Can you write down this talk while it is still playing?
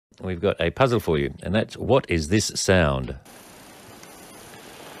we've got a puzzle for you, and that's, what is this sound?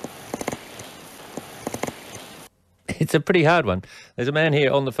 It's a pretty hard one. There's a man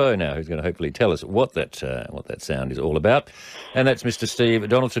here on the phone now who's going to hopefully tell us what that sound is all about, and that's Mr. Steve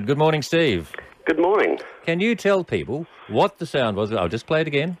Donaldson. Good morning, Steve. Good morning. Can you tell people what the sound was? I'll just play it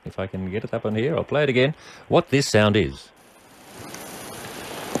again. If I can get it up on here, I'll play it again. What this sound is.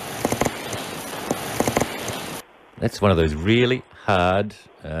 That's one of those really hard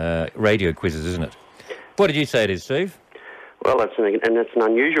radio quizzes, isn't it? What did you say it is, Steve? Well, it's an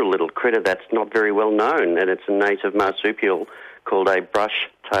unusual little critter that's not very well known, and it's a native marsupial called a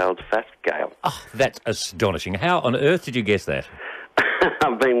brush-tailed Phascogale. Oh, that's astonishing. How on earth did you guess that?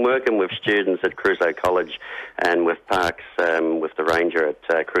 I've been working with students at Crusoe College and with parks with the ranger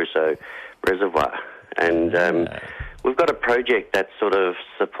at Crusoe Reservoir, and we've got a project that sort of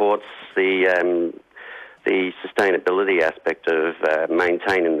supports the sustainability aspect of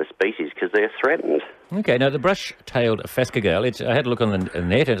maintaining the species because they're threatened. Okay, now the brush-tailed Phascogale, I had a look on the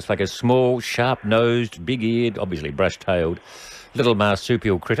net, and it's like a small, sharp-nosed, big-eared, obviously brush-tailed, little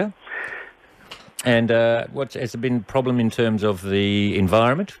marsupial critter. And has there been a problem in terms of the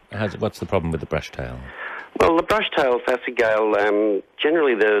environment? What's the problem with the brush-tail? Well, the brush-tailed Phascogale,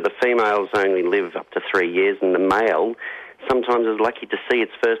 generally the females only live up to 3 years, and the male sometimes is lucky to see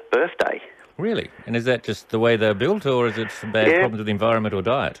its first birthday. Really? And is that just the way they're built, or is it bad problems with the environment or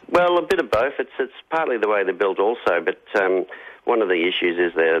diet? Well, a bit of both. It's partly the way they're built also, but one of the issues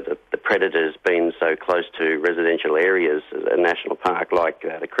is the predators being so close to residential areas, a national park like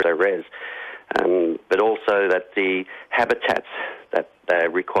the Crusoe Res, but also that the habitats that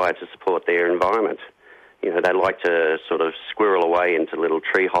they're required to support their environment. You know, they like to sort of squirrel away into little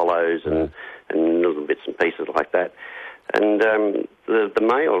tree hollows and little bits and pieces like that. And the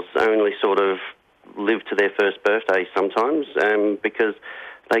males only sort of live to their first birthday sometimes because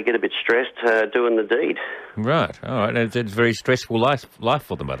they get a bit stressed doing the deed. Right, all right. It's a very stressful life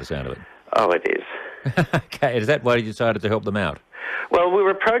for them by the sound of it. Oh, it is. Okay, is that why you decided to help them out? Well, we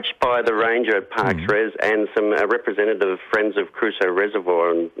were approached by the ranger at Parks Res and some representative friends of Crusoe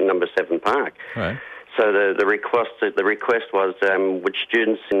Reservoir and Number 7 Park. Right. So the request was would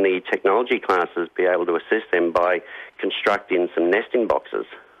students in the technology classes be able to assist them by constructing some nesting boxes.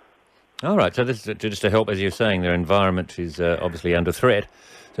 All right, so this is just to help, as you're saying, their environment is obviously under threat.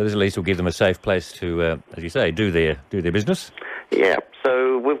 So this at least will give them a safe place to, as you say, do their business. Yeah,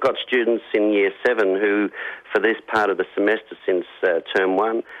 so we've got students in Year 7 who, for this part of the semester since Term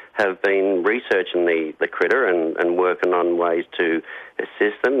 1, have been researching the critter and working on ways to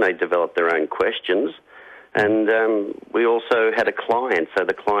assist them. They developed their own questions. And we also had a client, so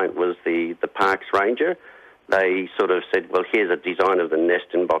the client was the parks ranger. They sort of said, well, here's a design of the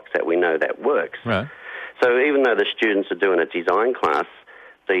nesting box that we know that works. Right. So even though the students are doing a design class,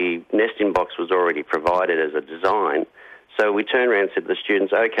 the nesting box was already provided as a design. So we turned around and said to the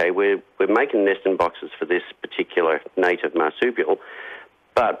students, okay, we're making nesting boxes for this particular native marsupial,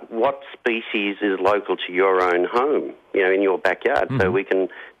 but what species is local to your own home, you know, in your backyard? So we can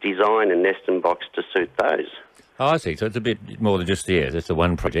design a nesting box to suit those. Oh, I see. So it's a bit more than just it's the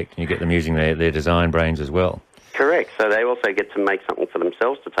one project, and you get them using their design brains as well. Correct. So they also get to make something for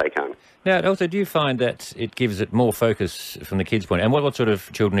themselves to take home. Now, also, do you find that it gives it more focus from the kids' point? And what sort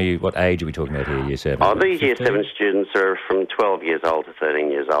of children what age are we talking about here, Year 7? Oh, these Year 7 students are from 12 years old to 13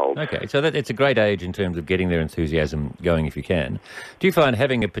 years old. Okay, so it's a great age in terms of getting their enthusiasm going if you can. Do you find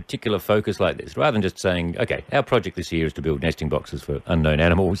having a particular focus like this, rather than just saying, okay, our project this year is to build nesting boxes for unknown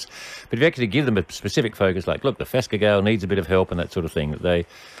animals, but if you actually give them a specific focus, like, look, the Phascogale needs a bit of help and that sort of thing, that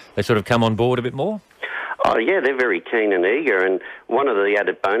they sort of come on board a bit more? Oh, yeah, they're very keen and eager, and one of the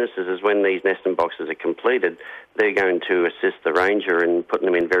added bonuses is when these nesting boxes are completed, they're going to assist the ranger in putting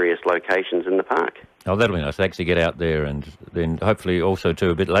them in various locations in the park. Oh, that'll be nice. They actually get out there, and then hopefully also,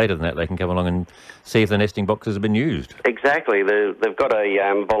 too, a bit later than that, they can come along and see if the nesting boxes have been used. Exactly. They've got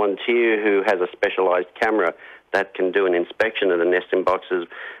a volunteer who has a specialised camera that can do an inspection of the nesting boxes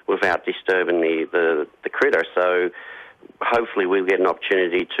without disturbing the critter, so hopefully we'll get an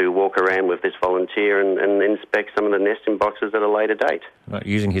opportunity to walk around with this volunteer and inspect some of the nesting boxes at a later date. Right,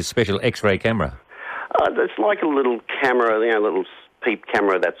 using his special X-ray camera? It's like a little camera, a little peep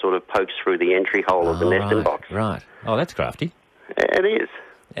camera that sort of pokes through the entry hole of the nesting box. Right. Oh, that's crafty. It is.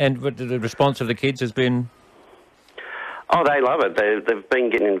 And the response of the kids has been? Oh, they love it. They've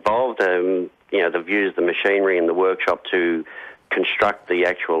been getting involved. They've used the machinery in the workshop to construct the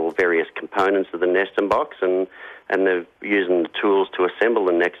actual various components of the nesting box, and they're using the tools to assemble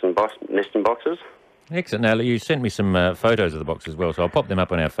the nesting boxes. Excellent. Now, you sent me some photos of the box as well, so I'll pop them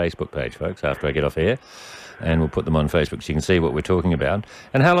up on our Facebook page, folks, after I get off air, and we'll put them on Facebook so you can see what we're talking about.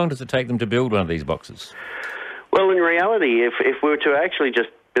 And how long does it take them to build one of these boxes? Well, in reality, if we were to actually just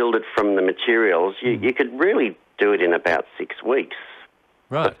build it from the materials, you could really do it in about 6 weeks.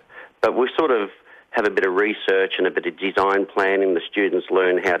 Right. But we sort of have a bit of research and a bit of design planning. The students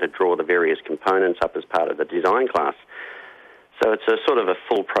learn how to draw the various components up as part of the design class. So it's a sort of a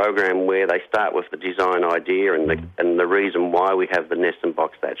full program where they start with the design idea and the reason why we have the nest and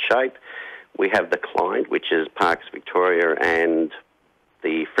box that shape. We have the client, which is Parks Victoria and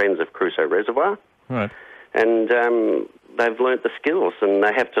the Friends of Crusoe Reservoir. Right. And they've learnt the skills, and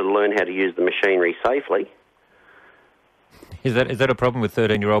they have to learn how to use the machinery safely. Is that a problem with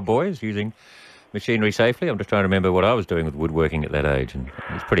 13-year-old boys using machinery safely? I'm just trying to remember what I was doing with woodworking at that age, and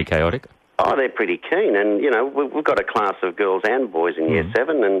it's pretty chaotic. Oh, they're pretty keen, and we've got a class of girls and boys in Year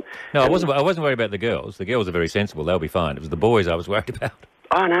 7. And no, I wasn't worried about the girls. The girls are very sensible; they'll be fine. It was the boys I was worried about.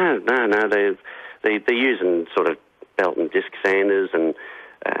 Oh no, they're using sort of belt and disc sanders and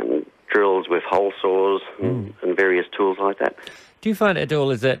drills with hole saws and various tools like that. Do you find at all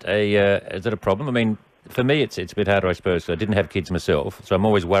is that a problem? I mean, for me, it's a bit harder, I suppose. I didn't have kids myself, so I'm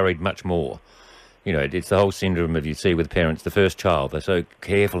always worried much more. You know, it's the whole syndrome of you see with parents, the first child, they're so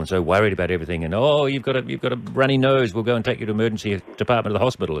careful and so worried about everything, and you've got a runny nose, we'll go and take you to emergency department of the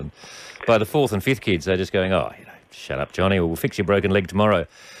hospital. And by the 4th and 5th kids, they're just going, shut up, Johnny, we'll fix your broken leg tomorrow.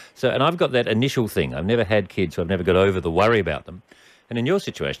 So, and I've got that initial thing. I've never had kids, so I've never got over the worry about them. And in your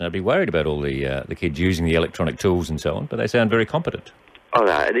situation, I'd be worried about all the kids using the electronic tools and so on, but they sound very competent. Oh,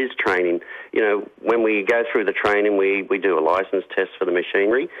 no, it is training. When we go through the training, we do a licence test for the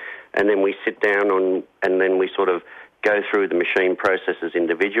machinery, and then we sit down and then we sort of go through the machine processes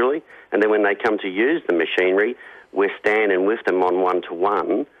individually. And then when they come to use the machinery, we're standing with them on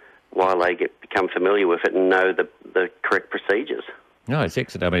one-to-one while they become familiar with it and know the correct procedures. No, it's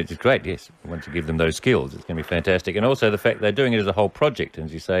excellent. I mean, it's great, yes. Once you give them those skills, it's going to be fantastic. And also the fact they're doing it as a whole project. And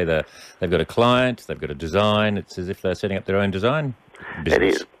as you say, they've got a client, they've got a design. It's as if they're setting up their own design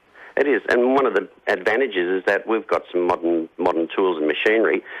business. It is. And one of the advantages is that we've got some modern tools and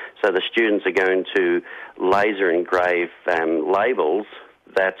machinery. So the students are going to laser engrave labels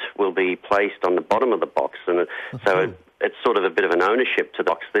that will be placed on the bottom of the box. And so it's sort of a bit of an ownership to the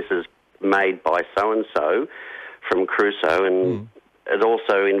box. This is made by so-and-so from Crusoe, and it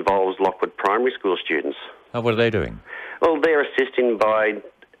also involves Lockwood Primary School students. Oh, what are they doing? Well, they're assisting by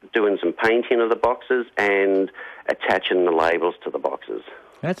doing some painting of the boxes and attaching the labels to the boxes.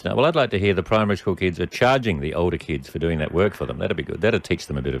 That's nice. Well, I'd like to hear the primary school kids are charging the older kids for doing that work for them. That'd be good. That'd teach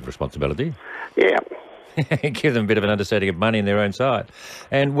them a bit of responsibility. Yeah. Give them a bit of an understanding of money in their own side.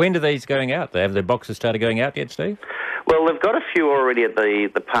 And when do these going out? Have their boxes started going out yet, Steve? Well, they've got a few already at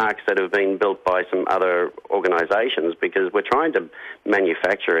the parks that have been built by some other organisations, because we're trying to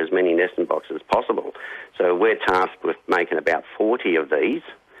manufacture as many nesting boxes as possible. So we're tasked with making about 40 of these.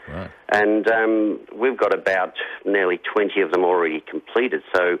 Right. And we've got about nearly 20 of them already completed,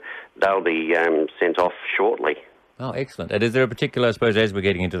 so they'll be sent off shortly. Oh, excellent. And is there a particular, I suppose, as we're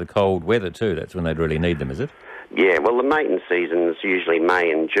getting into the cold weather too, that's when they'd really need them, is it? Yeah, well, the mating season is usually May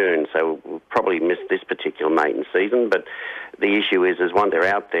and June, so we'll probably miss this particular mating season, but the issue is once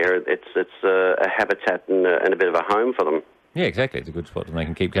they're out there, it's a habitat and a bit of a home for them. Yeah, exactly. It's a good spot and they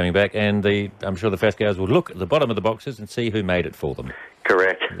can keep coming back. And I'm sure the Phascogales will look at the bottom of the boxes and see who made it for them.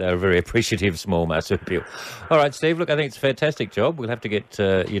 Correct. They're a very appreciative small marsupial. All right, Steve, look, I think it's a fantastic job. We'll have to get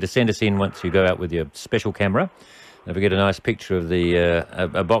you to send us in once you go out with your special camera. And if we get a nice picture of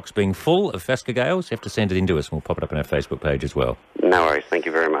a box being full of Phascogales, you have to send it in to us and we'll pop it up on our Facebook page as well. No worries. Thank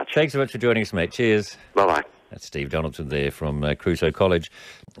you very much. Thanks so much for joining us, mate. Cheers. Bye-bye. That's Steve Donaldson there from Crusoe College.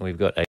 We've got